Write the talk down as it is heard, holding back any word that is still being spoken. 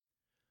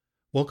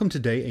Welcome to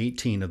day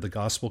 18 of the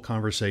Gospel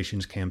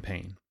Conversations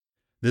campaign.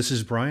 This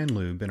is Brian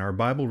Lube, and our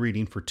Bible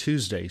reading for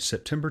Tuesday,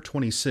 September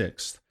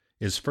 26th,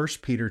 is 1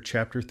 Peter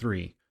chapter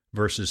 3,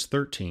 verses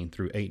 13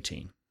 through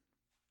 18.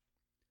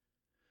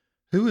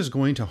 Who is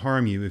going to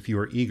harm you if you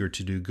are eager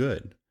to do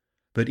good?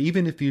 But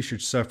even if you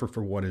should suffer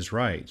for what is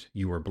right,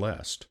 you are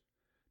blessed.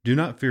 Do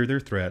not fear their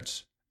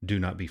threats, do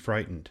not be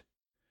frightened.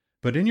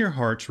 But in your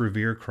hearts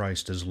revere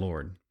Christ as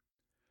Lord.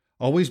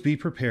 Always be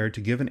prepared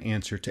to give an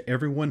answer to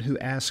everyone who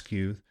asks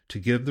you to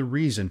give the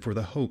reason for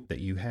the hope that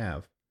you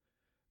have.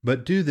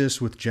 But do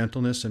this with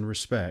gentleness and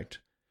respect,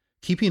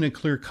 keeping a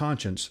clear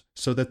conscience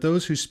so that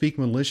those who speak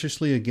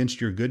maliciously against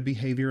your good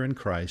behavior in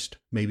Christ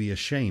may be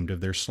ashamed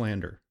of their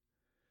slander.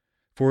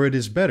 For it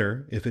is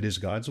better, if it is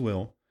God's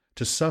will,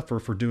 to suffer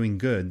for doing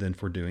good than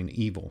for doing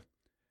evil.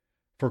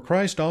 For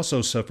Christ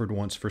also suffered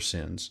once for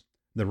sins,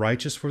 the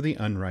righteous for the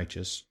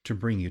unrighteous, to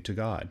bring you to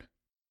God.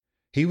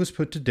 He was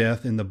put to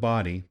death in the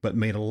body, but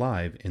made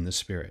alive in the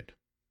spirit.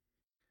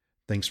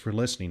 Thanks for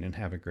listening and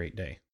have a great day.